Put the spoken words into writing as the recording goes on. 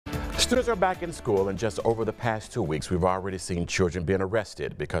Students are back in school, and just over the past 2 weeks, we've already seen children being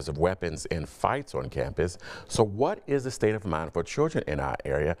arrested because of weapons and fights on campus. So what is the state of mind for children in our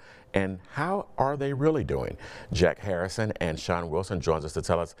area, and how are they really doing? Jack Harrison and Sean Wilson joins us to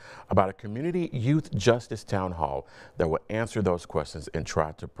tell us about a community youth justice town hall that will answer those questions and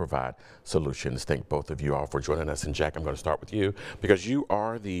try to provide solutions. Thank both of you all for joining us. And Jack, I'm going to start with you because you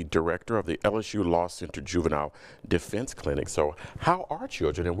are the director of the LSU Law Center Juvenile Defense Clinic. So how are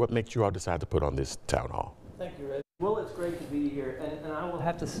children, and what makes you all decide to put on this town hall? Thank you, Reggie. Well, it's great to be here, and I will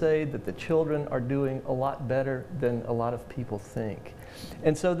have to say that the children are doing a lot better than a lot of people think.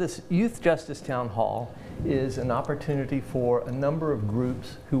 And so this Youth Justice Town Hall is an opportunity for a number of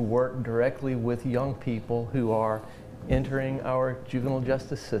groups who work directly with young people who are entering our juvenile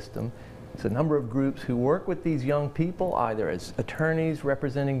justice system. It's a number of groups who work with these young people, either as attorneys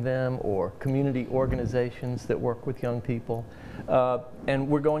representing them or community organizations that work with young people. And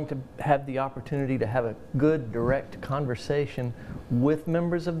we're going to have the opportunity to have a good, direct conversation with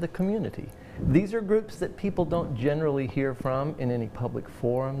members of the community. These are groups that people don't generally hear from in any public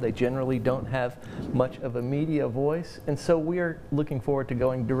forum. They generally don't have much of a media voice. And so we are looking forward to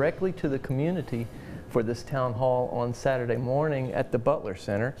going directly to the community for this town hall on Saturday morning at the Butler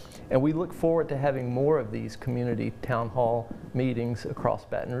Center. And we look forward to having more of these community town hall meetings across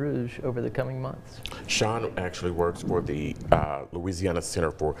Baton Rouge over the coming months. Sean actually works for the Louisiana Center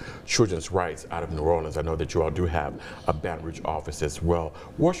for Children's Rights out of New Orleans. I know that you all do have a Baton Rouge office as well.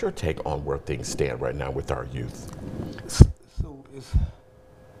 What's your take on where things stand right now with our youth? So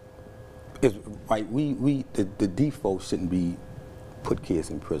it's right, the default shouldn't be put kids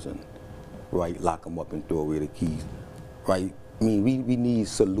in prison. Right, lock them up and throw away the keys. Right, I mean, we need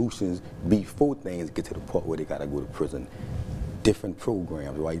solutions before things get to the point where they gotta go to prison. Different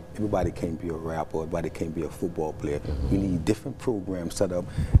programs, right? Everybody can't be a rapper, everybody can't be a football player. We need different programs set up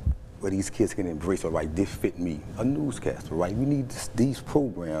where these kids can embrace, all right, this fit me. A newscaster, right? We need these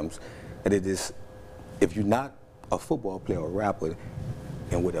programs that it is, if you're not a football player or a rapper,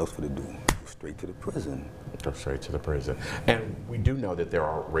 and what else for to do? Go straight to the prison. Go straight to the prison. And we do know that there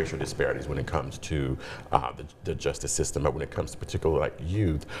are racial disparities when it comes to the justice system, but when it comes to particularly like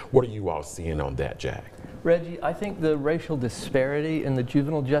youth, what are you all seeing on that, Jack? Reggie, I think the racial disparity in the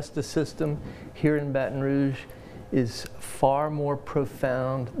juvenile justice system here in Baton Rouge is far more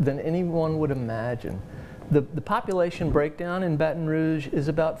profound than anyone would imagine. The population breakdown in Baton Rouge is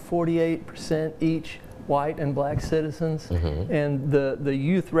about 48% each white and black citizens, and the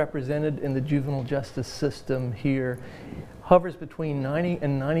youth represented in the juvenile justice system here hovers between 90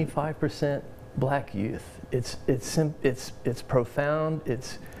 and 95% black youth. It's profound,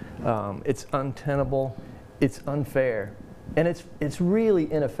 it's untenable, it's unfair, and it's really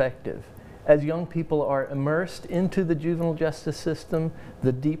ineffective. As young people are immersed into the juvenile justice system,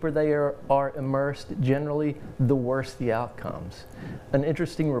 the deeper they are immersed, generally, the worse the outcomes. An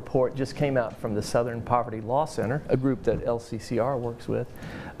interesting report just came out from the Southern Poverty Law Center, a group that LCCR works with,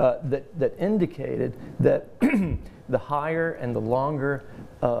 that indicated that the higher and the longer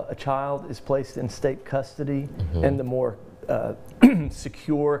a child is placed in state custody and the more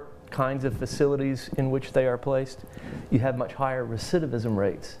secure kinds of facilities in which they are placed, you have much higher recidivism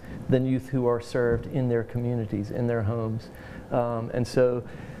rates than youth who are served in their communities, in their homes. And so,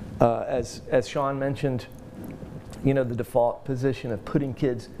 as Sean mentioned, you know, the default position of putting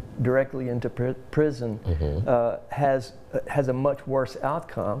kids directly into prison has a much worse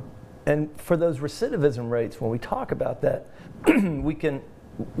outcome. And for those recidivism rates, when we talk about that, we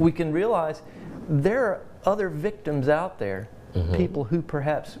can realize there are other victims out there. People who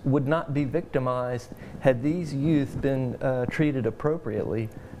perhaps would not be victimized had these youth been treated appropriately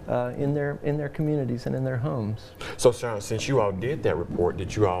in their communities and in their homes. So, Sean, since you all did that report,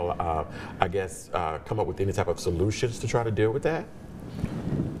 did you all, I guess, come up with any type of solutions to try to deal with that?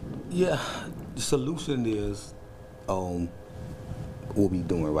 Yeah, the solution is what we're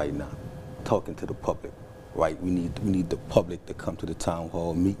doing right now, talking to the public. Right, we need the public to come to the town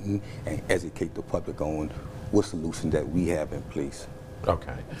hall meeting and educate the public on what solutions that we have in place.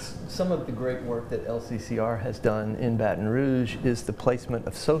 Okay. Some of the great work that LCCR has done in Baton Rouge is the placement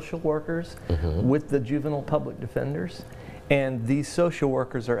of social workers with the juvenile public defenders. And these social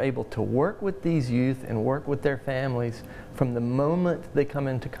workers are able to work with these youth and work with their families from the moment they come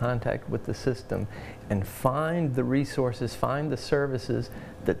into contact with the system and find the resources, find the services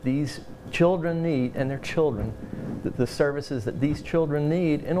that these children need, and their children, the services that these children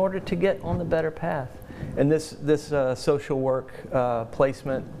need in order to get on the better path. And this social work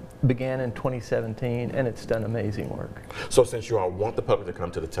placement began in 2017, and it's done amazing work. So since you all want the public to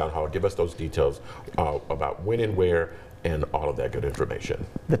come to the town hall, give us those details about when and where and all of that good information?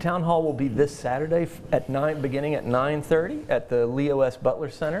 The town hall will be this Saturday beginning at 9:30 at the Leo S. Butler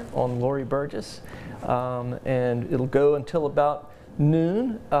Center on Laurie Burgess, and it'll go until about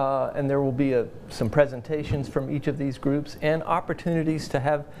noon, and there will be some presentations from each of these groups and opportunities to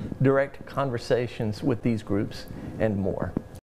have direct conversations with these groups and more.